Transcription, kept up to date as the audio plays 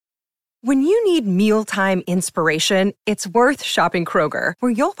When you need mealtime inspiration, it's worth shopping Kroger,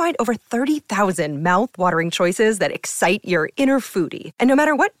 where you'll find over 30,000 mouth-watering choices that excite your inner foodie. And no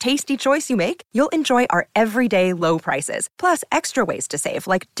matter what tasty choice you make, you'll enjoy our everyday low prices, plus extra ways to save,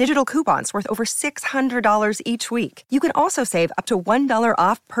 like digital coupons worth over $600 each week. You can also save up to $1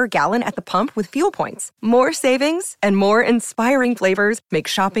 off per gallon at the pump with fuel points. More savings and more inspiring flavors make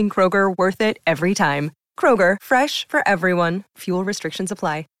shopping Kroger worth it every time. Kroger, fresh for everyone. Fuel restrictions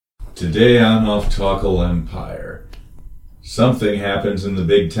apply. Today on Off Talkle Empire, something happens in the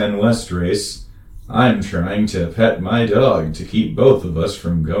Big Ten West race. I'm trying to pet my dog to keep both of us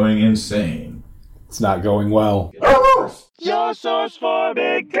from going insane. It's not going well. Your source for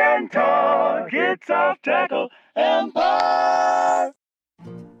Big Ten talk. It's Off Tackle Empire.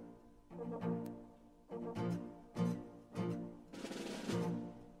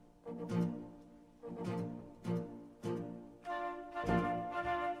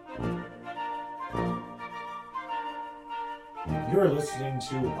 You're listening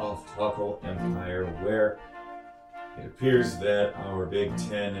to Off Talkle Empire, where it appears that our Big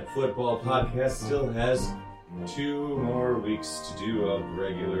Ten football podcast still has 2 more weeks to do of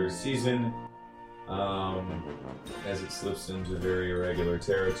regular season, as it slips into very irregular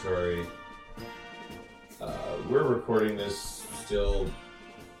territory. We're recording this still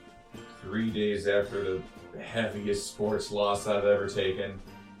 3 days after the heaviest sports loss I've ever taken.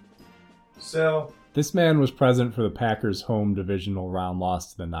 So, this man was present for the Packers' home divisional round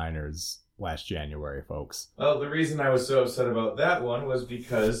loss to the Niners last January, folks. well, the reason I was so upset about that one was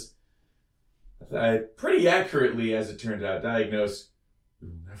because I pretty accurately, as it turned out, diagnosed, we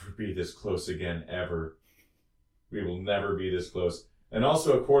will never be this close again, ever. We will never be this close. And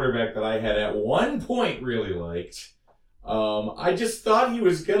also a quarterback that I had at one point really liked. I just thought he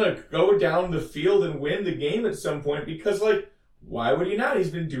was going to go down the field and win the game at some point because, why would he not? He's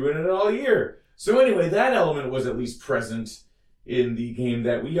been doing it all year. So anyway, that element was at least present in the game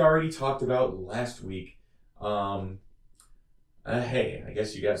that we already talked about last week. Hey, I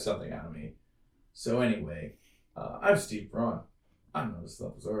guess you got something out of me. So anyway, I'm Steve Braun. I'm not a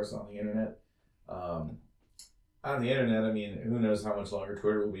Slumposaurus on the internet. On the internet, I mean, who knows how much longer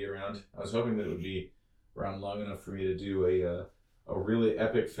Twitter will be around. I was hoping that it would be around long enough for me to do a really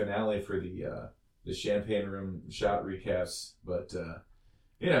epic finale for the Champagne Room shot recaps, but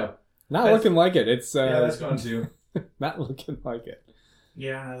Not looking like it. It's yeah, that's going to. not looking like it.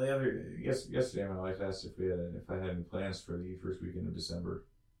 Yeah, yesterday my wife asked if I had any plans for the first weekend of December.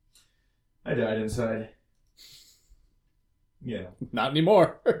 I died inside. Yeah. Not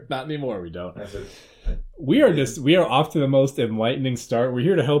anymore. Not anymore. We don't. That's it. We are off to the most enlightening start. We're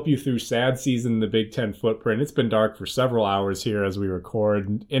here to help you through sad season in the Big Ten footprint. It's been dark for several hours here as we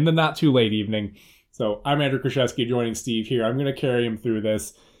record in the not too late evening. So I'm Andrew Krzyzewski joining Steve here. I'm going to carry him through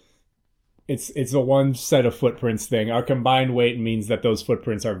this. It's a one set of footprints thing. Our combined weight means that those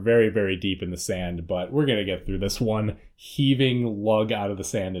footprints are very, very deep in the sand, but we're going to get through this one heaving lug out of the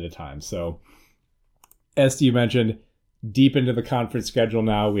sand at a time. So, as Steve mentioned, deep into the conference schedule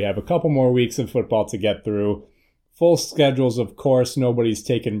now. We have a couple more weeks of football to get through. Full schedules, of course. Nobody's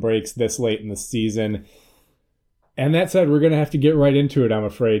taking breaks this late in the season. And that said, we're going to have to get right into it, I'm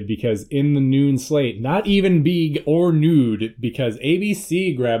afraid, because in the noon slate, not even big or nude, because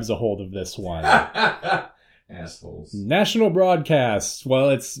ABC grabs a hold of this one. Assholes. National broadcast. Well,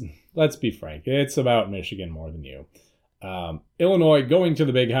 let's be frank, it's about Michigan more than you. Illinois going to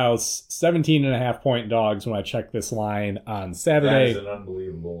the Big House, 17.5-point dogs when I checked this line on Saturday. That is an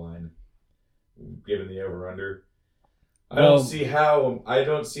unbelievable line, given the over-under. I don't see how,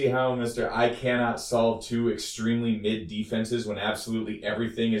 Mr. I cannot solve 2 extremely mid defenses when absolutely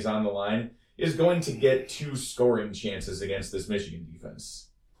everything is on the line is going to get 2 scoring chances against this Michigan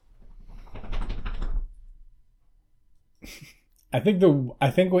defense. I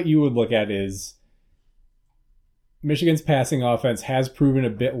think what you would look at is Michigan's passing offense has proven a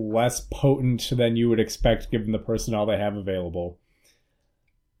bit less potent than you would expect given the personnel they have available.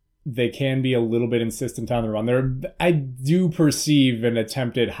 They can be a little bit insistent on the run. I do perceive an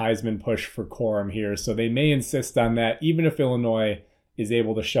attempted Heisman push for Corum here, so they may insist on that, even if Illinois is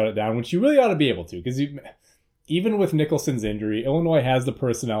able to shut it down, which you really ought to be able to, because even with Nicholson's injury, Illinois has the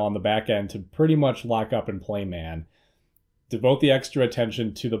personnel on the back end to pretty much lock up and play man, devote the extra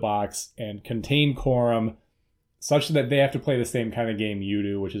attention to the box, and contain Corum such that they have to play the same kind of game you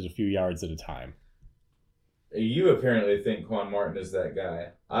do, which is a few yards at a time. You apparently think Quan Martin is that guy.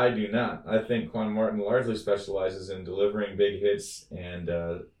 I do not. I think Quan Martin largely specializes in delivering big hits and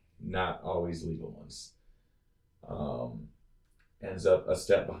not always legal ones. Ends up a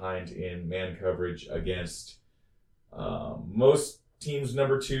step behind in man coverage against most teams'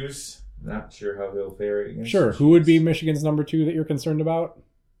 number 2s. Not sure how he'll fare against Sure. the Who would be Chiefs. Michigan's number 2 that you're concerned about?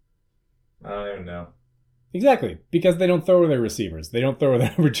 I don't even know. Exactly, because they don't throw their receivers. They don't throw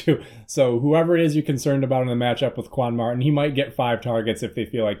their number 2. So whoever it is you're concerned about in the matchup with Quan Martin, he might get 5 targets if they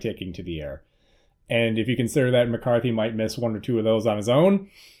feel like taking to the air. And if you consider that McCarthy might miss 1 or 2 of those on his own,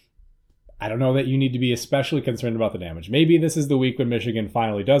 I don't know that you need to be especially concerned about the damage. Maybe this is the week when Michigan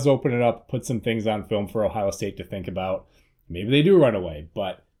finally does open it up, put some things on film for Ohio State to think about. Maybe they do run away,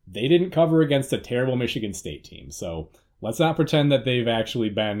 but they didn't cover against a terrible Michigan State team. So let's not pretend that they've actually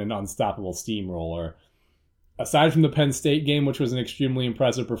been an unstoppable steamroller. Aside from the Penn State game, which was an extremely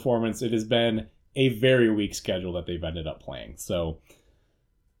impressive performance, it has been a very weak schedule that they've ended up playing. So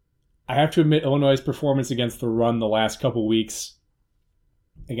I have to admit, Illinois' performance against the run the last couple weeks,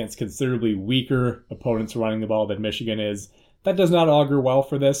 against considerably weaker opponents running the ball than Michigan is, that does not augur well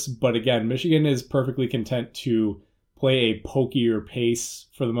for this. But again, Michigan is perfectly content to play a pokier pace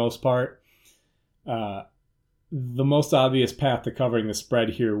for the most part. The most obvious path to covering the spread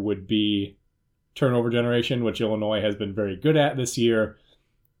here would be turnover generation, which Illinois has been very good at this year,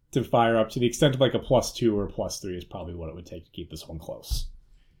 to fire up to the extent of like a +2 or +3 is probably what it would take to keep this one close.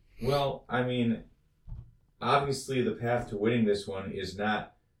 Well, I mean, obviously the path to winning this one is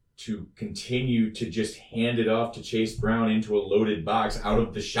not to continue to just hand it off to Chase Brown into a loaded box out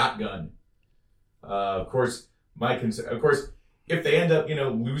of the shotgun. Of course, if they end up,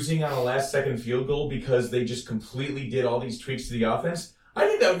 losing on a last-second field goal because they just completely did all these tweaks to the offense, I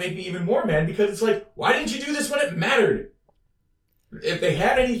think that would make me even more mad because it's like, why didn't you do this when it mattered? If they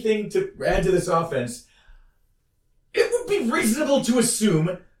had anything to add to this offense, it would be reasonable to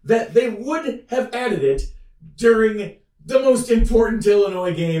assume that they would have added it during the most important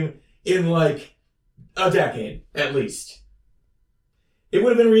Illinois game in like a decade, at least. It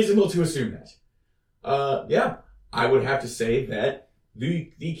would have been reasonable to assume that. Yeah, I would have to say that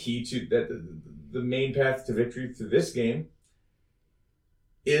the key to that the main path to victory through this game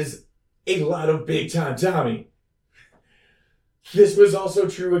is a lot of big time Tommy. This was also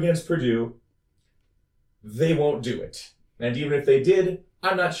true against Purdue. They won't do it. And even if they did,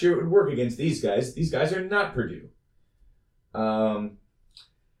 I'm not sure it would work against these guys. These guys are not Purdue.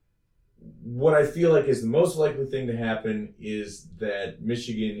 What I feel like is the most likely thing to happen is that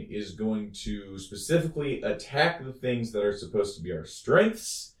Michigan is going to specifically attack the things that are supposed to be our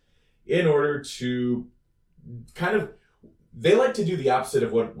strengths in order to they like to do the opposite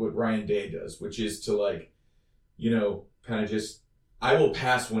of what Ryan Day does, which is to I will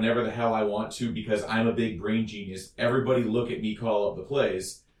pass whenever the hell I want to because I'm a big brain genius. Everybody look at me call up the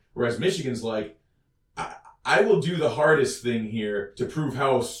plays. Whereas Michigan's like, I will do the hardest thing here to prove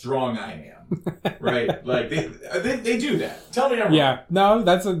how strong I am. Right? Like they do that. Tell me I'm wrong. Yeah, no,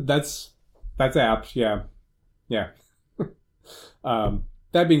 that's apt. Yeah.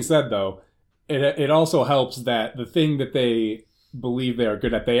 That being said, though, it also helps that the thing that they believe they are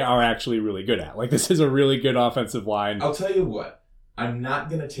good at, they are actually really good at. Like, this is a really good offensive line. I'll tell you what. I'm not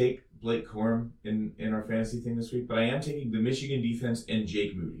going to take Blake Corum in our fantasy thing this week, but I am taking the Michigan defense and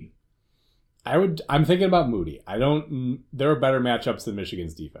Jake Moody. I'm thinking about Moody. There are better matchups than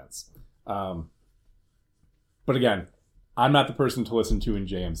Michigan's defense. But again, I'm not the person to listen to in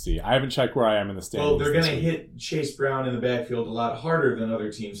JMC. I haven't checked where I am in the standings. Well, they're going to hit Chase Brown in the backfield a lot harder than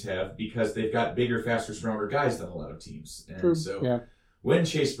other teams have because they've got bigger, faster, stronger guys than a lot of teams. And True. so Yeah. When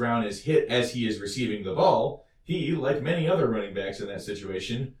Chase Brown is hit as he is receiving the ball, he, like many other running backs in that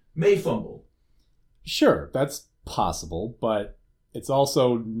situation, may fumble. Sure, that's possible, but it's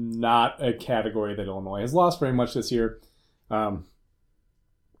also not a category that Illinois has lost very much this year. So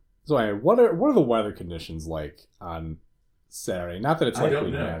anyway, what are the weather conditions like on Saturday? Not that it's I likely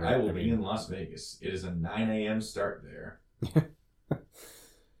don't to know. matter. I will be in Las Vegas. It is a 9 a.m. start there.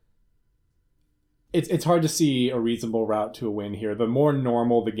 It's hard to see a reasonable route to a win here. The more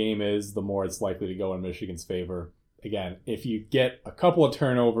normal the game is, the more it's likely to go in Michigan's favor. Again, if you get a couple of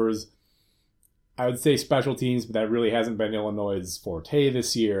turnovers, I would say special teams, but that really hasn't been Illinois' forte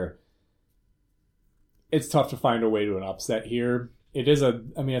this year. It's tough to find a way to an upset here. It is a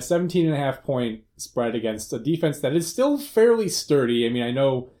 17.5 point spread against a defense that is still fairly sturdy. I mean, I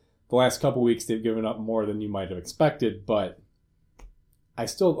know the last couple weeks they've given up more than you might have expected, but I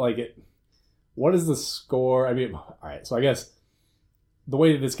still like it. What is the score? I mean, all right, so I guess the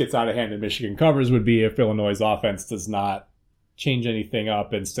way that this gets out of hand and Michigan covers would be if Illinois' offense does not change anything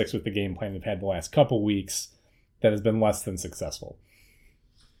up and sticks with the game plan they've had the last couple weeks that has been less than successful.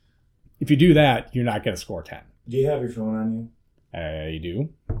 If you do that, you're not going to score 10. Do you have your phone on you? You do?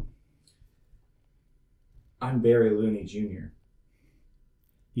 I'm Barry Looney Jr.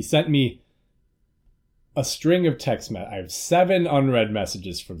 He sent me a string of I have 7 unread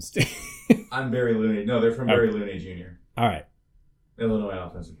messages from Steve. I'm Barry Looney. No, they're from Barry Looney Jr. All right. Illinois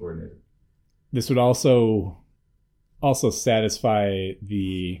offensive coordinator. This would also satisfy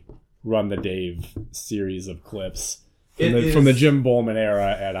the Run the Dave series of clips from the Jim Bowman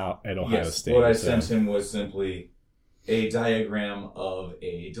era at Ohio State. What I sent him was simply a diagram of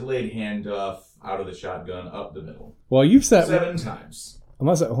a delayed handoff out of the shotgun up the middle. Well, you've said 7 times.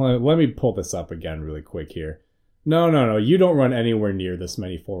 Let me pull this up again really quick here. No. You don't run anywhere near this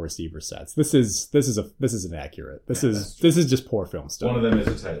many 4 receiver sets. This is inaccurate. This is just poor film study. One of them is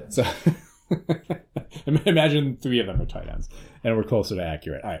a tight end. So, imagine 3 of them are tight ends, and we're closer to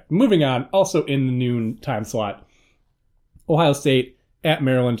accurate. All right, moving on. Also in the noon time slot, Ohio State at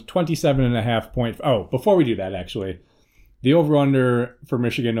Maryland, 27.5 point. Oh, before we do that, actually, the over/under for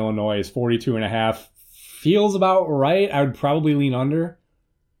Michigan, Illinois is 42.5. Feels about right. I would probably lean under.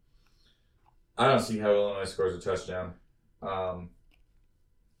 I don't see how Illinois scores a touchdown. I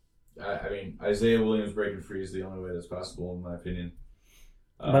mean, Isaiah Williams breaking free is the only way that's possible, in my opinion.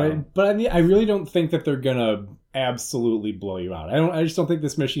 But I really don't think that they're gonna absolutely blow you out. I just don't think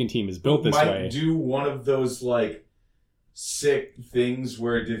this Michigan team is built this way. Might do one of those like sick things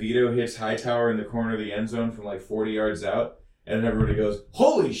where DeVito hits Hightower in the corner of the end zone from like 40 yards out, and everybody goes,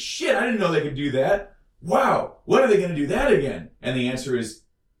 "Holy shit! I didn't know they could do that! Wow, when are they going to do that again?" And the answer is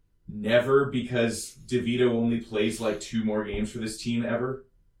never, because DeVito only plays like 2 more games for this team ever,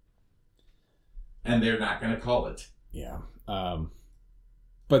 and they're not going to call it. Yeah.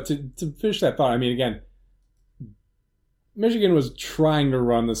 But to finish that thought, I mean, again, Michigan was trying to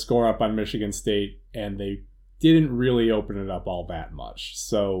run the score up on Michigan State, and they didn't really open it up all that much.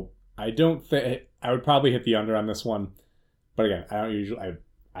 So I would probably hit the under on this one. But again,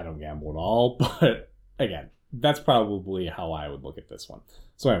 I don't gamble at all. But again, that's probably how I would look at this one.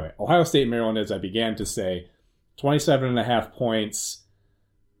 So anyway, Ohio State, Maryland, as I began to say, 27.5 points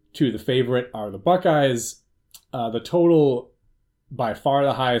to the favorite are the Buckeyes. The total, by far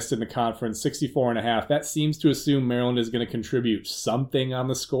the highest in the conference, 64.5. That seems to assume Maryland is going to contribute something on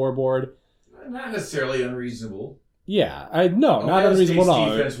the scoreboard. Not necessarily unreasonable. Yeah, not unreasonable at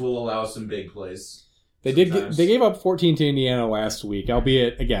all. Defense will allow some big plays. They gave up 14 to Indiana last week,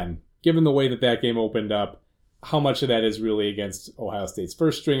 albeit, again, given the way that game opened up, how much of that is really against Ohio State's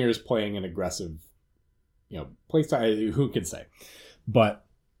first stringers playing an aggressive, play style? Who can say? But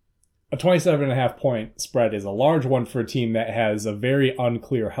a 27.5 point spread is a large one for a team that has a very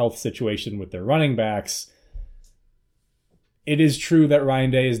unclear health situation with their running backs. It is true that Ryan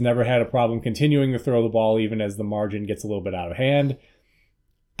Day has never had a problem continuing to throw the ball even as the margin gets a little bit out of hand.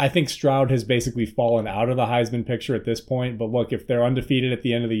 I think Stroud has basically fallen out of the Heisman picture at this point. But look, if they're undefeated at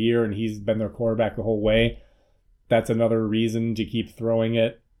the end of the year and he's been their quarterback the whole way, that's another reason to keep throwing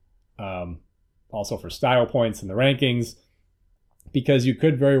it. Also for style points in the rankings, because you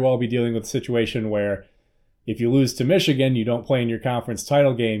could very well be dealing with a situation where if you lose to Michigan, you don't play in your conference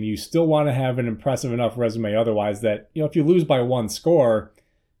title game, you still want to have an impressive enough resume otherwise that, if you lose by 1 score,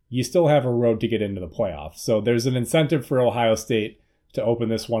 you still have a road to get into the playoffs. So there's an incentive for Ohio State to open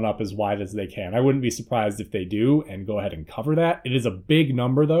this one up as wide as they can. I wouldn't be surprised if they do and go ahead and cover that. It is a big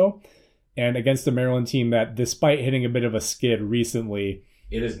number, though, and against a Maryland team that, despite hitting a bit of a skid recently,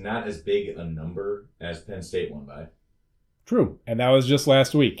 it is not as big a number as Penn State won by. True, and that was just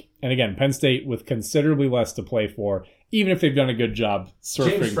last week. And again, Penn State with considerably less to play for, even if they've done a good job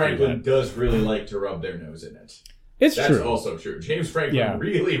surfing. James Franklin does really like to rub their nose in it. That's true. That's also true. James Franklin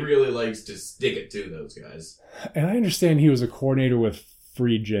really, really likes to stick it to those guys. And I understand he was a coordinator with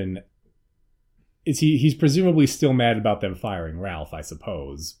Friedgen. He's presumably still mad about them firing Ralph, I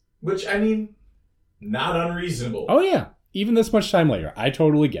suppose. Which, I mean, not unreasonable. Oh, yeah. Even this much time later. I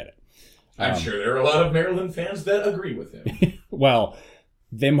totally get it. I'm sure there are a lot of Maryland fans that agree with him. Well,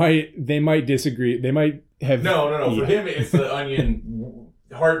 they might disagree. They might have... No. For him, it's the Onion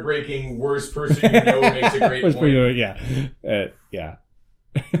heartbreaking, worst person you know makes a great point. Yeah.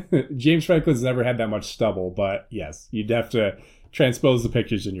 James Franklin's never had that much stubble, but yes, you'd have to transpose the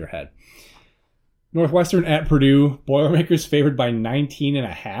pictures in your head. Northwestern at Purdue. Boilermakers favored by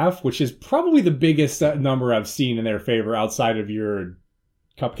 19.5, which is probably the biggest number I've seen in their favor outside of your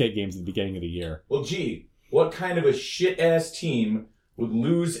cupcake games at the beginning of the year. Well, gee, what kind of a shit-ass team would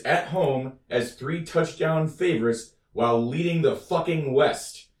lose at home as 3 touchdown favorites while leading the fucking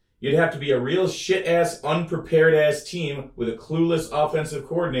West? You'd have to be a real shit-ass, unprepared-ass team with a clueless offensive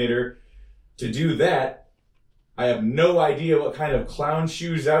coordinator to do that. I have no idea what kind of clown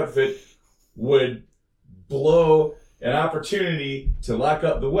shoes outfit would blow an opportunity to lock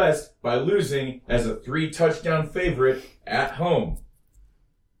up the West by losing as a 3 touchdown favorite at home.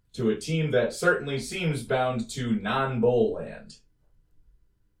 to a team that certainly seems bound to non-bowl land.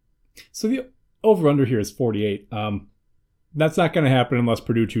 So the over-under here is 48. That's not going to happen unless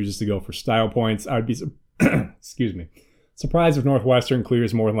Purdue chooses to go for style points. I would be excuse me, surprised if Northwestern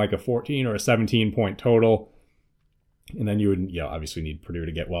clears more than like a 14 or a 17-point total. And then you would obviously need Purdue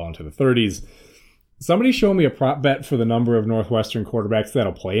to get well into the 30s. Somebody show me a prop bet for the number of Northwestern quarterbacks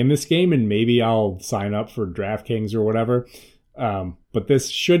that'll play in this game, and maybe I'll sign up for DraftKings or whatever. But this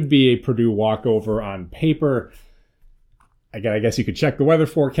should be a Purdue walkover on paper. I guess you could check the weather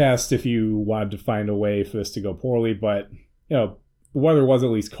forecast if you wanted to find a way for this to go poorly. But, the weather was at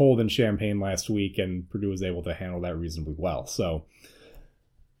least cold in Champaign last week, and Purdue was able to handle that reasonably well. So,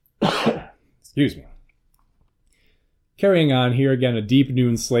 excuse me. Carrying on here, again, a deep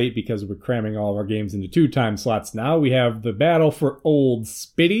noon slate because we're cramming all of our games into 2 time slots now. We have the battle for Old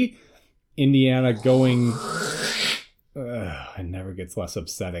Spitty. Indiana going... it never gets less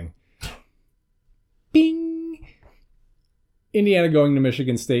upsetting. Bing! Indiana going to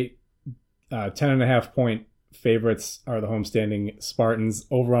Michigan State. 10.5 point favorites are the homestanding Spartans.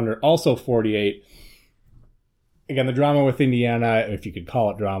 Over-under also 48. Again, the drama with Indiana, if you could call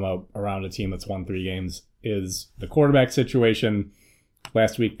it drama, around a team that's won 3 games, is the quarterback situation.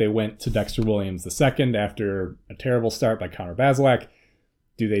 Last week they went to Dexter Williams II after a terrible start by Connor Bazelak.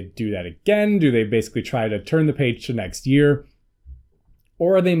 Do they do that again? Do they basically try to turn the page to next year?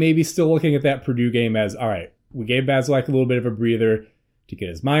 Or are they maybe still looking at that Purdue game as, all right, we gave Bazelak a little bit of a breather to get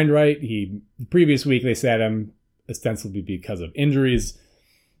his mind right. The previous week they sat him ostensibly because of injuries.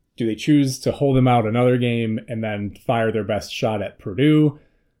 Do they choose to hold him out another game and then fire their best shot at Purdue?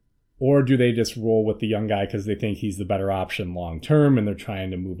 Or do they just roll with the young guy because they think he's the better option long term and they're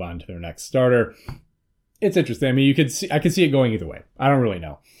trying to move on to their next starter? It's interesting. I mean, I could see it going either way. I don't really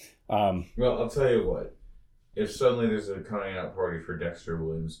know. Well, I'll tell you what. If suddenly there's a coming out party for Dexter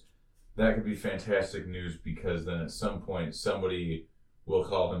Williams, that could be fantastic news because then at some point somebody will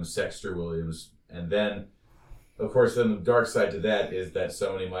call him Sexter Williams. And then, of course, then the dark side to that is that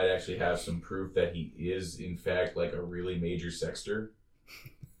somebody might actually have some proof that he is, in fact, like a really major sexter.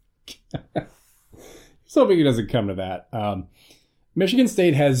 Just hoping it doesn't come to that. Michigan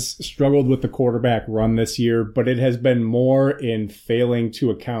State has struggled with the quarterback run this year, but it has been more in failing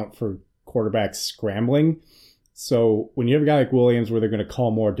to account for quarterbacks scrambling. So when you have a guy like Williams where they're going to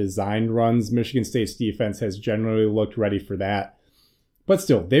call more designed runs, Michigan State's defense has generally looked ready for that. But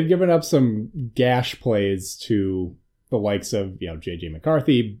still, they've given up some gash plays to the likes of, J.J.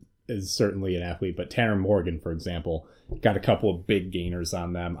 McCarthy is certainly an athlete, but Tanner Morgan, for example, got a couple of big gainers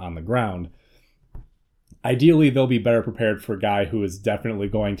on them on the ground. Ideally, they'll be better prepared for a guy who is definitely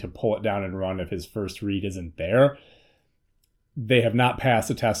going to pull it down and run if his first read isn't there. They have not passed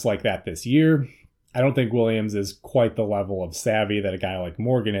a test like that this year. I don't think Williams is quite the level of savvy that a guy like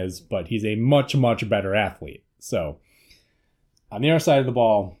Morgan is, but he's a much, much better athlete. So, on the other side of the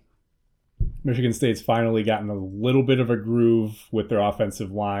ball, Michigan State's finally gotten a little bit of a groove with their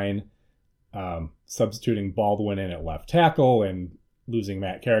offensive line, substituting Baldwin in at left tackle and losing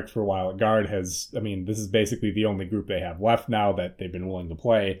Matt Carrick for a while at guard this is basically the only group they have left now that they've been willing to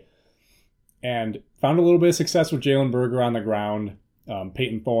play. And found a little bit of success with Jalen Berger on the ground.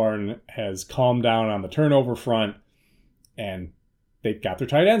 Peyton Thorne has calmed down on the turnover front, and they got their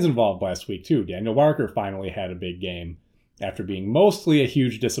tight ends involved last week too. Daniel Barker finally had a big game after being mostly a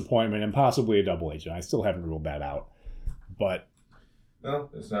huge disappointment and possibly a double agent. I still haven't ruled that out. But no,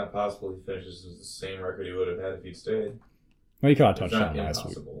 it's not possible he finishes with the same record he would have had if he'd stayed. Well, he caught a touchdown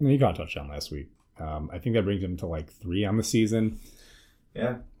last week. I think that brings him to like 3 on the season.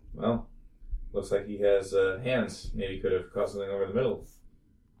 Yeah, well, looks like he has hands. Maybe could have caught something over the middle.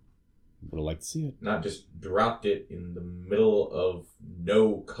 Would have liked to see it. Not just dropped it in the middle of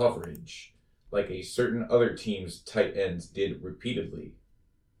no coverage, like a certain other team's tight ends did repeatedly.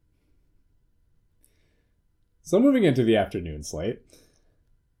 So moving into the afternoon slate,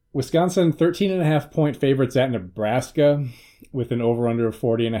 Wisconsin 13.5 point favorites at Nebraska with an over-under of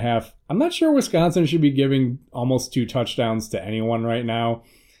 40.5. I'm not sure Wisconsin should be giving almost 2 touchdowns to anyone right now.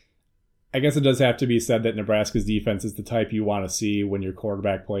 I guess it does have to be said that Nebraska's defense is the type you want to see when your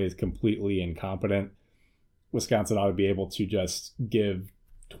quarterback play is completely incompetent. Wisconsin ought to be able to just give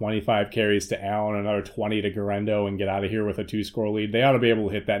 25 carries to Allen, another 20 to Garendo, and get out of here with a 2-score lead. They ought to be able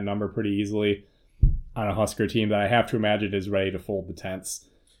to hit that number pretty easily on a Husker team that I have to imagine is ready to fold the tents.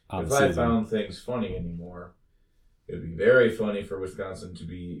 If I found things funny anymore, it would be very funny for Wisconsin to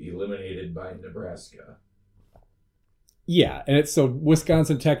be eliminated by Nebraska. Yeah, and so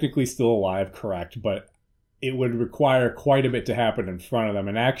Wisconsin technically still alive, correct, but it would require quite a bit to happen in front of them.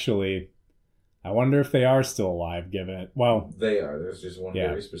 And actually, I wonder if they are still alive, given it. Well, They are. There's just one Yeah.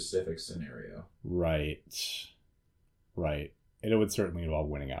 very specific scenario. right. And it would certainly involve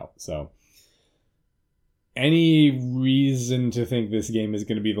winning out. So, any reason to think this game is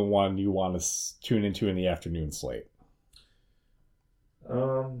going to be the one you want to tune into in the afternoon slate?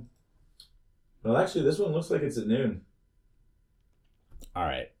 Well, actually, this one looks like it's at noon. All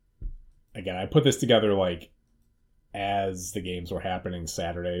right. Again, I put this together like as the games were happening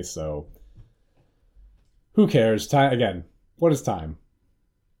Saturday, so who cares? Time again. What is time?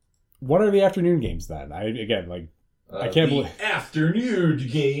 What are the afternoon games then? I can't believe the afternoon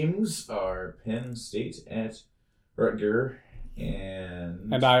games are Penn State at Rutgers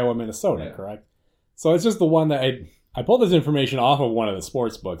and Iowa, Minnesota, Yeah. correct? So it's just the one that I pulled this information off of one of the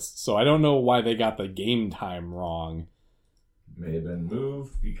sports books, so I don't know why they got the game time wrong. may have been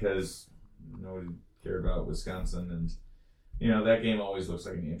moved because nobody cared about Wisconsin, and that game always looks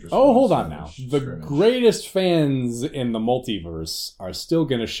like an interesting. Oh, hold on now. The scrimmage. greatest fans in the multiverse are still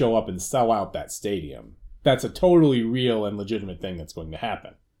going to show up and sell out that stadium. That's a totally real and legitimate thing that's going to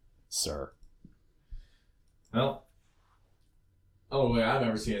happen, sir. Well, the only way I've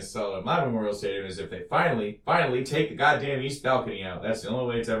ever seen it sell at my Memorial Stadium is if they finally take the goddamn East Balcony out. That's the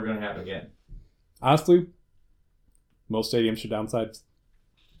only way it's ever going to happen again. Honestly, most stadiums should downsize.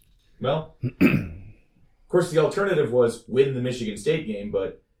 Well, of course, the alternative was win the Michigan State game,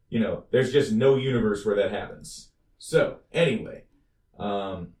 but, there's just no universe where that happens. So, anyway.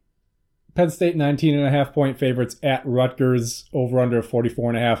 Penn State 19.5 point favorites at Rutgers, over under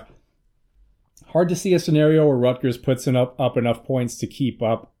 44.5. Hard to see a scenario where Rutgers puts up enough points to keep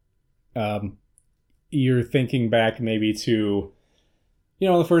up. You're thinking back maybe to,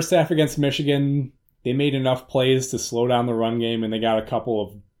 the first half against Michigan, they made enough plays to slow down the run game, and they got a couple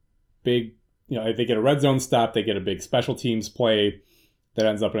of big, they get a red zone stop, they get a big special teams play that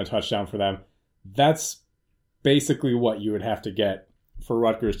ends up in a touchdown for them. That's basically what you would have to get for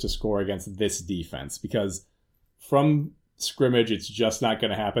Rutgers to score against this defense, because from scrimmage, it's just not going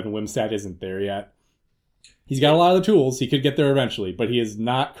to happen. Wimsatt isn't there yet. He's got a lot of the tools. He could get there eventually, but he is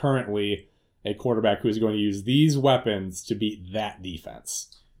not currently a quarterback who is going to use these weapons to beat that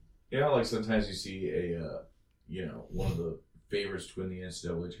defense. Like sometimes you see one of the favorites to win the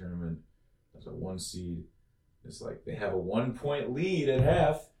NCAA tournament as a 1 seed. It's like they have a 1 point lead at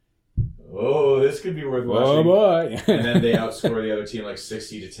half. Oh, this could be worth watching. Oh boy. And then they outscore the other team like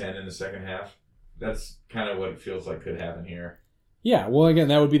 60-10 in the second half. That's kind of what it feels like could happen here. Yeah, well, again,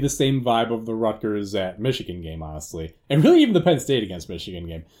 that would be the same vibe of the Rutgers at Michigan game, honestly. And really even the Penn State against Michigan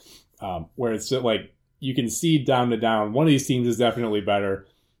game, where it's like you can see down to down. One of these teams is definitely better,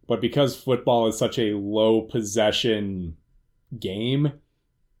 but because football is such a low possession game,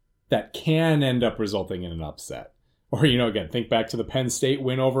 that can end up resulting in an upset. Or, again, think back to the Penn State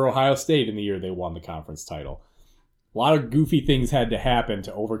win over Ohio State in the year they won the conference title. A lot of goofy things had to happen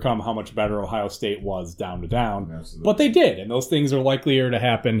to overcome how much better Ohio State was down to down. Absolutely. But they did, and those things are likelier to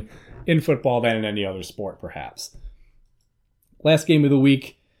happen in football than in any other sport, perhaps. Last game of the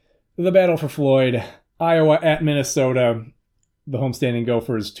week, the battle for Floyd. Iowa at Minnesota. The homestanding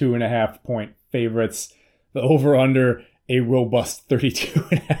Gophers, 2.5 point favorites. The over-under, a robust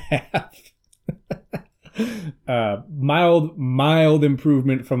 32.5. Mild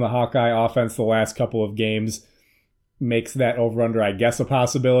improvement from the Hawkeye offense the last couple of games makes that over-under, I guess, a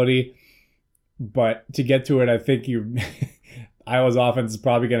possibility. But to get to it, I think Iowa's offense is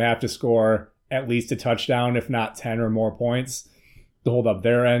probably going to have to score at least a touchdown, if not 10 or more points, to hold up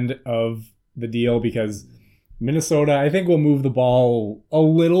their end of the deal, because Minnesota, I think, will move the ball a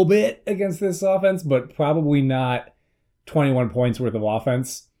little bit against this offense, but probably not 21 points worth of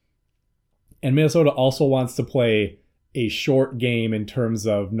offense. And Minnesota also wants to play a short game in terms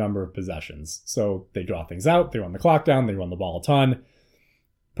of number of possessions. So they draw things out, they run the clock down, they run the ball a ton.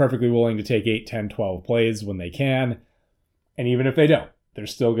 Perfectly willing to take 8, 10, 12 plays when they can. And even if they don't, they're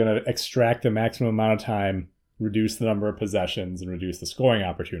still going to extract the maximum amount of time, reduce the number of possessions, and reduce the scoring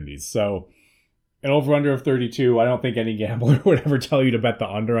opportunities. So an over-under of 32, I don't think any gambler would ever tell you to bet the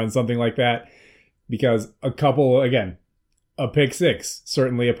under on something like that, because a pick six,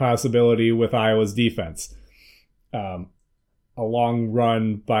 certainly a possibility with Iowa's defense. A long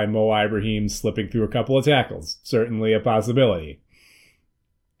run by Mo Ibrahim slipping through a couple of tackles, certainly a possibility.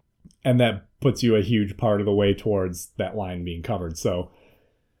 And that puts you a huge part of the way towards that line being covered. So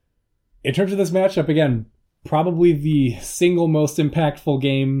in terms of this matchup, again, probably the single most impactful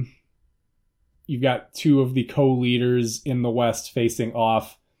game. You've got two of the co-leaders in the West facing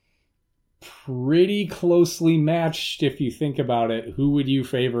off. Pretty closely matched if you think about it. Who would you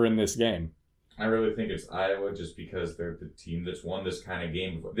favor in this game? I really think it's Iowa just because they're the team that's won this kind of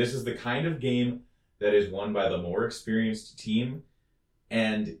game before. This is the kind of game that is won by the more experienced team.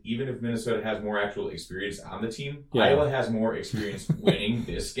 And even if Minnesota has more actual experience on the team, Iowa has more experience winning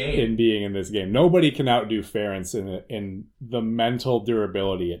this game. In being in this game. Nobody can outdo Ferentz in the mental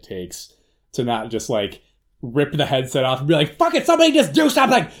durability it takes to not just like rip the headset off and be like, fuck it, somebody just do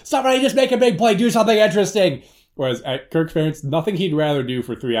something! Somebody just make a big play, do something interesting! Whereas at Kirk Ferentz, nothing he'd rather do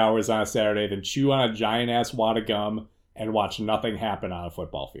for 3 hours on a Saturday than chew on a giant-ass wad of gum and watch nothing happen on a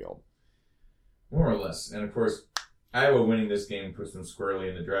football field. More or less. And of course, Iowa winning this game puts them squarely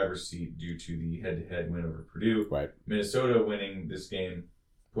in the driver's seat due to the head-to-head win over Purdue. Right. Minnesota winning this game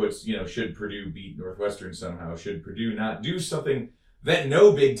puts, should Purdue beat Northwestern somehow, should Purdue not do something that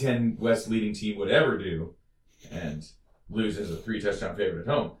no Big Ten West leading team would ever do and lose as a 3-touchdown favorite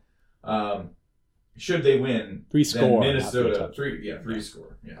at home. Should they win, then Minnesota, three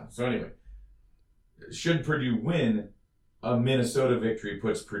score. Yeah. So anyway, should Purdue win, a Minnesota victory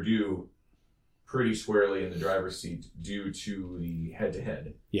puts Purdue pretty squarely in the driver's seat due to the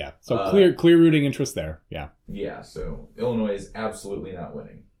head-to-head. Yeah, so clear rooting interest there. Yeah. Yeah, so Illinois is absolutely not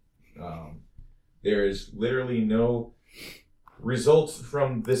winning. There is literally no result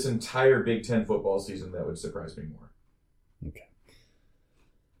from this entire Big Ten football season that would surprise me more. Okay.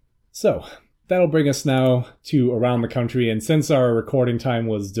 So that'll bring us now to around the country, and since our recording time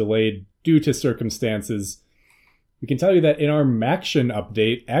was delayed due to circumstances, we can tell you that in our MACtion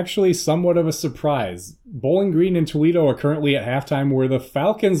update, actually somewhat of a surprise. Bowling Green and Toledo are currently at halftime where the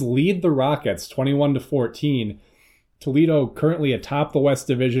Falcons lead the Rockets 21-14. Toledo currently atop the West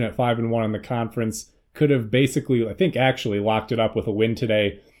Division at 5-1 in the conference. Could have basically, I think actually locked it up with a win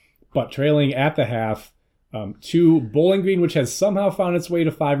today, but trailing at the half to Bowling Green, which has somehow found its way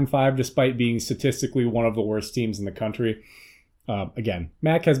to 5-5 despite being statistically one of the worst teams in the country. Again,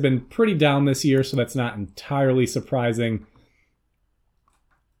 MAC has been pretty down this year, so that's not entirely surprising.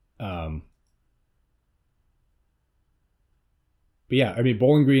 But yeah, I mean,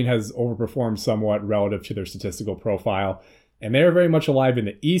 Bowling Green has overperformed somewhat relative to their statistical profile, and they're very much alive in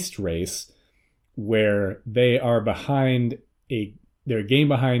the East race, where they are they're a game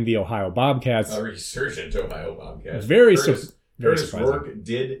behind the Ohio Bobcats. A resurgent Ohio Bobcats. Curtis surprising. Rourke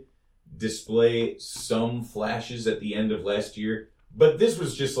did display some flashes at the end of last year, but this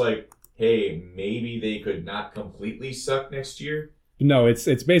was just like, hey, maybe they could not completely suck next year. No, it's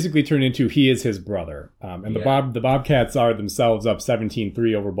basically turned into he is his brother. The Bobcats are themselves up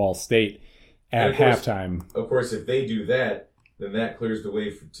 17-3 over Ball State at halftime. Of course, if they do that, then that clears the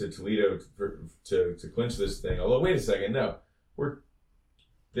way to Toledo to clinch this thing. Although, wait a second, no,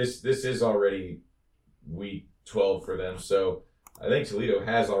 this is already week 12 for them, so I think Toledo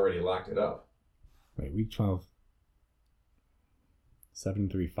has already locked it up. Wait, week 12,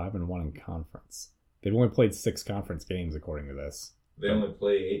 7-3, 5-1 in conference. They've only played 6 conference games according to this. They only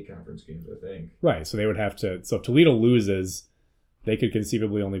play 8 conference games, I think. Right, so they would have to. So if Toledo loses, they could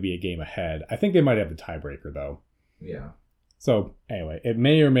conceivably only be a game ahead. I think they might have the tiebreaker though. Yeah. So anyway, it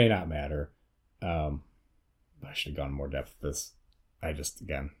may or may not matter. I should have gone more depth with this. I just,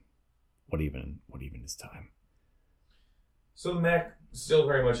 again, what even is time? So the MAC still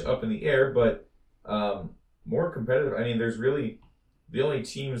very much up in the air, but more competitive. I mean, there's really the only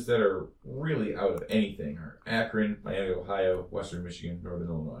teams that are really out of anything are Akron, Miami, Ohio, Western Michigan, Northern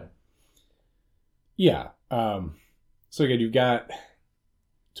Illinois. Yeah. So again, you've got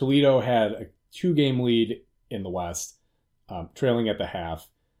Toledo had a 2-game lead in the West, trailing at the half.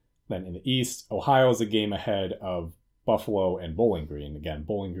 Then in the East, Ohio is a game ahead of Buffalo and Bowling Green. Again,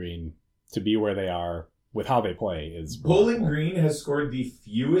 Bowling Green, to be where they are with how they play is... Bowling Green has scored the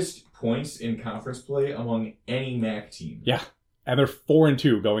fewest points in conference play among any MAC team. Yeah, and they're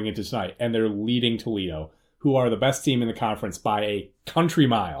 4-2 going into tonight, and they're leading Toledo, who are the best team in the conference by a country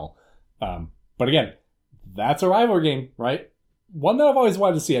mile. But again, that's a rivalry game, right? One that I've always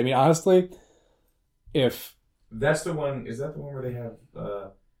wanted to see. I mean, honestly, if... That's the one... Is that the one where they have...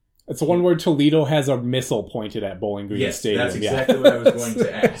 It's the one where Toledo has a missile pointed at Bowling Green Stadium. Yes, that's exactly what I was going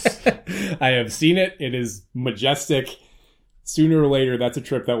to ask. I have seen it. It is majestic. Sooner or later, that's a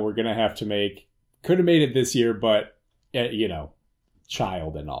trip that we're going to have to make. Could have made it this year, but,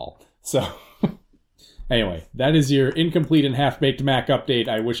 child and all. So, anyway, that is your incomplete and half-baked MAC update.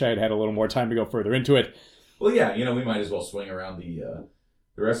 I wish I had had a little more time to go further into it. Well, yeah, we might as well swing around the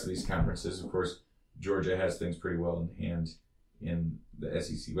rest of these conferences. Of course, Georgia has things pretty well in hand in the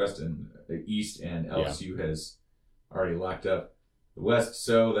SEC West and East, and LSU has already locked up the West,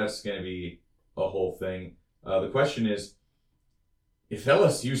 so that's going to be a whole thing. The question is, if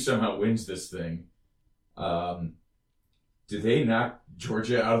LSU somehow wins this thing, Did they knock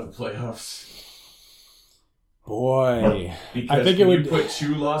Georgia out of the playoffs? Boy. Because I think you it would put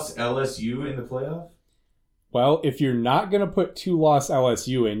 2-loss LSU in the playoff? Well, if you're not going to put 2-loss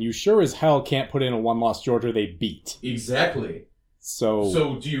LSU in, you sure as hell can't put in a 1-loss Georgia they beat. Exactly.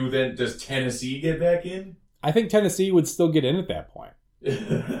 So does Tennessee get back in? I think Tennessee would still get in at that point.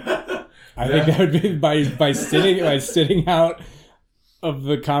 I think that would be by sitting out of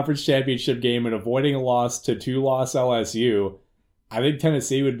the conference championship game and avoiding a loss to 2-loss LSU. I think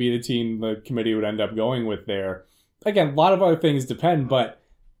Tennessee would be the team the committee would end up going with there. Again, a lot of other things depend, but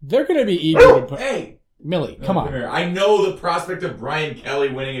they're going to be eager to put... Hey! Millie, come on. Here. I know the prospect of Brian Kelly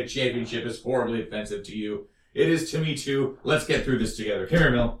winning a championship is horribly offensive to you. It is to me too. Let's get through this together. Come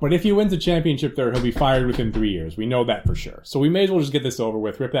here, Mill. But if he wins a championship there, he'll be fired within 3 years. We know that for sure. So we may as well just get this over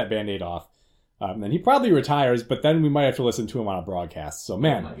with, rip that Band-Aid off. Then he probably retires, but then we might have to listen to him on a broadcast. So,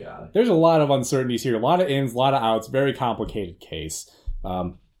 man, oh my God. There's a lot of uncertainties here. A lot of ins, a lot of outs. Very complicated case.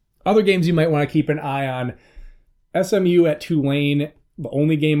 Other games you might want to keep an eye on. SMU at Tulane. The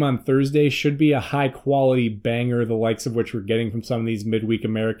only game on Thursday should be a high-quality banger, the likes of which we're getting from some of these midweek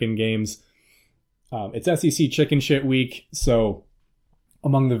American games. It's SEC Chicken Shit Week, so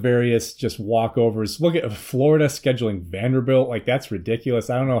among the various just walkovers, look at Florida scheduling Vanderbilt. Like, that's ridiculous.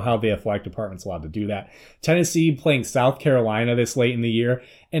 I don't know how the athletic department's allowed to do that. Tennessee playing South Carolina this late in the year,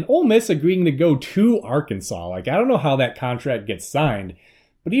 and Ole Miss agreeing to go to Arkansas. Like, I don't know how that contract gets signed,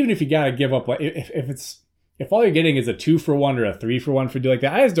 but even if you got to give up, like, if all you're getting is a 2-for-1 or a 3-for-1 for a deal like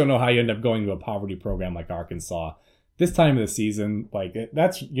that, I just don't know how you end up going to a poverty program like Arkansas this time of the season. Like,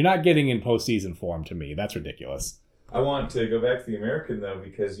 you're not getting in postseason form to me. That's ridiculous. I want to go back to the American, though,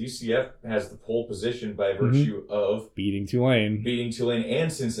 because UCF has the pole position by virtue of beating Tulane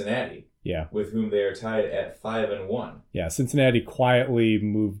and Cincinnati. Yeah. With whom they are tied at 5-1. Yeah, Cincinnati quietly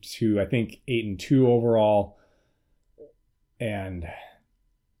moved to, I think, 8-2 overall. And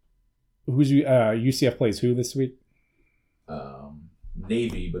UCF plays who this week?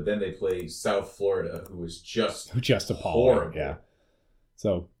 Navy, but then they play South Florida, who is just appalling. Horrible. Yeah.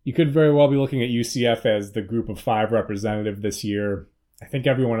 So you could very well be looking at UCF as the group of 5 representative this year. I think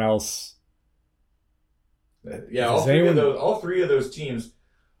everyone else. Yeah, all three of those teams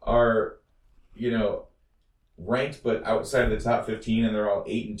are, ranked but outside of the top 15, and they're all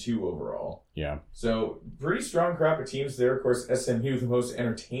 8-2 overall. Yeah. So pretty strong crop of teams there. Of course, SMU the most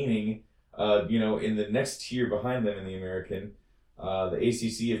entertaining. In the next tier behind them in the American. The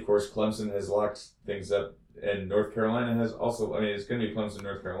ACC, of course, Clemson has locked things up, and North Carolina has also. It's going to be Clemson,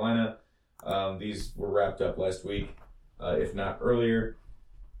 North Carolina. These were wrapped up last week, if not earlier.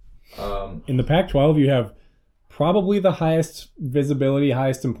 In the Pac-12, you have probably the highest visibility,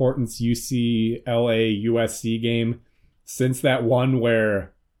 highest importance UCLA-USC game since that one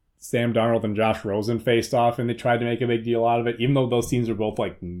where Sam Darnold and Josh Rosen faced off, and they tried to make a big deal out of it, even though those teams were both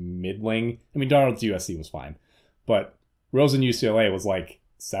like middling. I mean, Darnold's USC was fine, but Rosen UCLA was like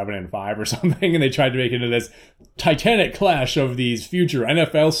 7-5 or something, and they tried to make it into this titanic clash of these future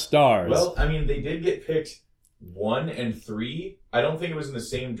NFL stars. Well, I mean, they did get picked 1 and 3. I don't think it was in the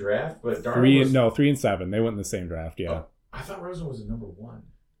same draft, but Darnold 3 and 7. They went in the same draft. Yeah, oh, I thought Rosen was a number 1.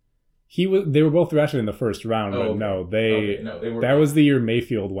 They were both drafted in the first round, but okay. no, they were. That was the year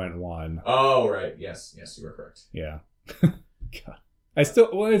Mayfield went 1. Oh, right. Yes, you were correct. Yeah. God. It's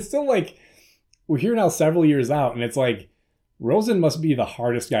still like we're here now several years out, and it's like Rosen must be the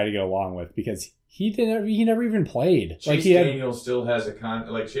hardest guy to get along with because he never even played. Chase Daniel still has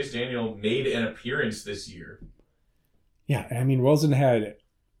Chase Daniel made an appearance this year. Yeah, I mean Rosen had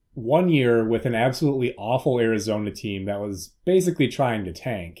 1 year with an absolutely awful Arizona team that was basically trying to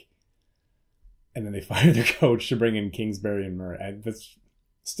tank. And then they fired their coach to bring in Kingsbury and Murray. That's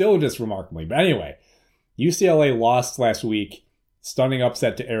still just remarkably. But anyway, UCLA lost last week, stunning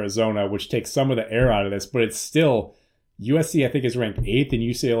upset to Arizona, which takes some of the air out of this. But it's still, USC I think is ranked 8th and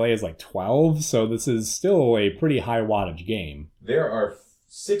UCLA is like 12. So this is still a pretty high wattage game. There are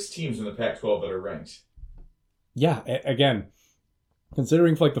 6 teams in the Pac-12 that are ranked. Yeah, again,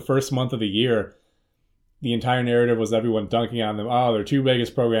 considering for like the first month of the year, the entire narrative was everyone dunking on them. Oh, their 2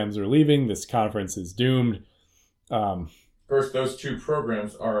 biggest programs are leaving. This conference is doomed. Of course, those 2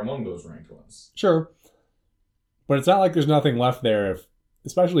 programs are among those ranked ones. Sure. But it's not like there's nothing left there,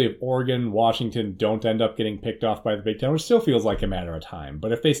 especially if Oregon, Washington don't end up getting picked off by the Big Ten, which still feels like a matter of time.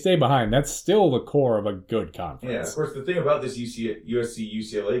 But if they stay behind, that's still the core of a good conference. Yeah, of course, the thing about this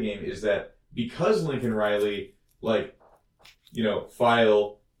USC-UCLA game is that because Lincoln Riley,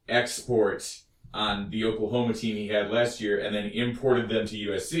 file export on the Oklahoma team he had last year and then imported them to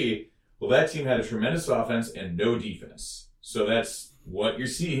USC, well, that team had a tremendous offense and no defense. So that's what you're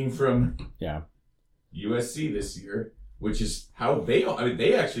seeing from USC this year. which is how they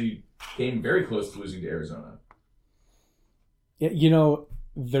actually came very close to losing to Arizona. You know,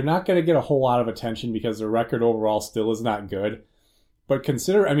 they're not going to get a whole lot of attention because their record overall still is not good. But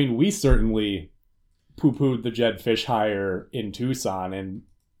we certainly poo-pooed the Jedd Fisch hire in Tucson, and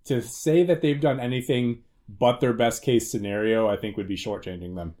to say that they've done anything but their best case scenario, I think would be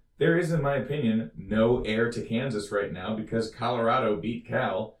shortchanging them. There is, in my opinion, no heir to Kansas right now because Colorado beat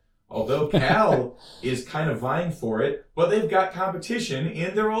Cal. Although Cal is kind of vying for it, but they've got competition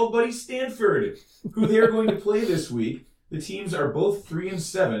in their old buddy Stanford, who they're going to play this week. The teams are both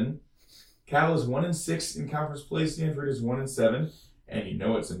 3-7. Cal is 1-6 in conference play. Stanford is 1-7. And you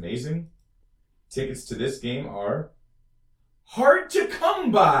know what's amazing? Tickets to this game are hard to come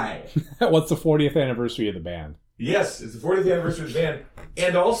by. What's the 40th anniversary of the band? Yes, it's the 40th anniversary of the band.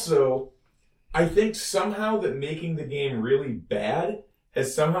 And also, I think somehow that making the game really bad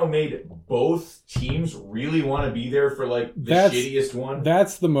has somehow made both teams really want to be there for like the shittiest one.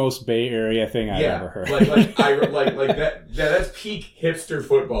 That's the most Bay Area thing I've ever heard. That's peak hipster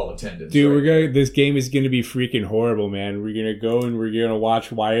football attendance. Dude, this game is gonna be freaking horrible, man. We're gonna go and we're gonna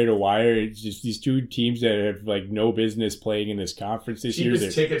watch wire to wire. It's just these two teams that have like no business playing in this conference this year.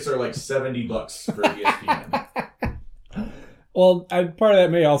 Cheapest tickets are like $70 for ESPN. Well, part of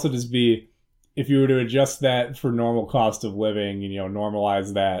that may also just be if you were to adjust that for normal cost of living and,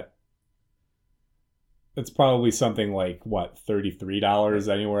 normalize that, it's probably something like, $33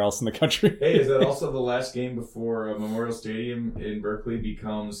 anywhere else in the country? Hey, is that also the last game before Memorial Stadium in Berkeley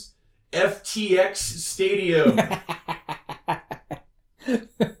becomes FTX Stadium?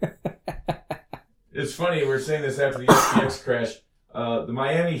 It's funny, we're saying this after the FTX crash. The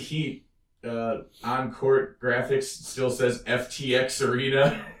Miami Heat on-court graphics still says FTX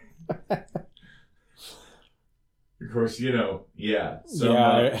Arena. Of course,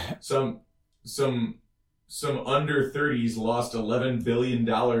 some under 30s lost $11 billion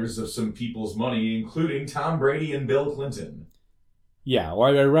of some people's money, including Tom Brady and Bill Clinton. Yeah,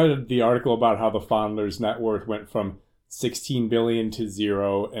 well, I read the article about how the Fondler's net worth went from $16 billion to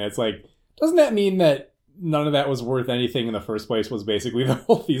 $0, and it's like, doesn't that mean that none of that was worth anything in the first place? Was basically the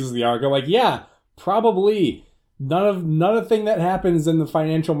whole thesis of the article. Like, yeah, probably. None of thing that happens in the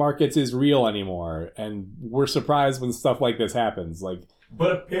financial markets is real anymore, and we're surprised when stuff like this happens.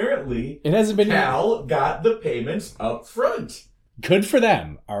 But apparently, it hasn't been. Cal got the payments up front. Good for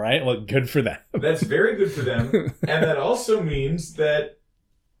them. All right, look, good for them. That's very good for them, and that also means that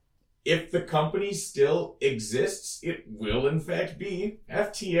if the company still exists, it will in fact be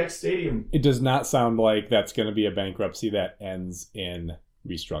FTX Stadium. It does not sound like that's going to be a bankruptcy that ends in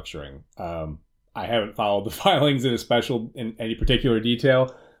restructuring. I haven't followed the filings in any particular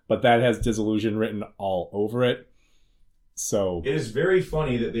detail, but that has dissolution written all over it. So it is very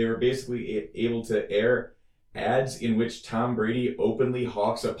funny that they were basically able to air ads in which Tom Brady openly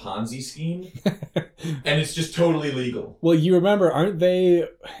hawks a Ponzi scheme, and it's just totally legal. Well, you remember, aren't they?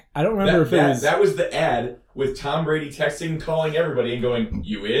 I don't remember if it was... That was the ad with Tom Brady texting, calling everybody and going,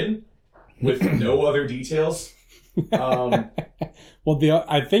 "You in?" with no other details. Well,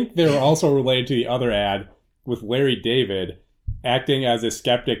 I think they're also related to the other ad with Larry David acting as a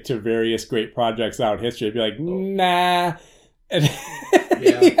skeptic to various great projects out in history. He'd be like, nah. And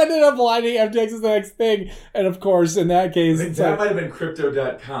he ended up lining FTX as the next thing. And of course, in that case... I think that might have been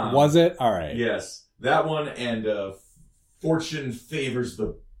Crypto.com. Was it? All right. Yes. That one and Fortune Favors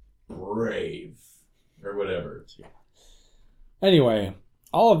the Brave. Or whatever. Anyway,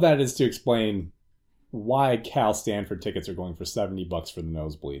 all of that is to explain why Cal Stanford tickets are going for $70 for the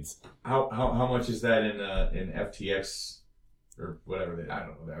nosebleeds. How much is that in FTX or whatever? I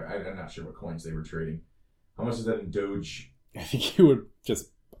don't know. I'm not sure what coins they were trading. How much is that in Doge? I think you would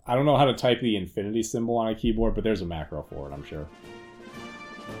just... I don't know how to type the infinity symbol on a keyboard, but there's a macro for it, I'm sure.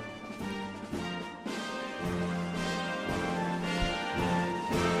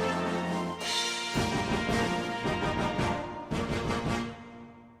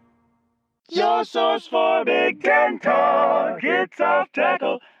 Your source for Big Ten talk. It's off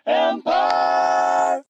tackle and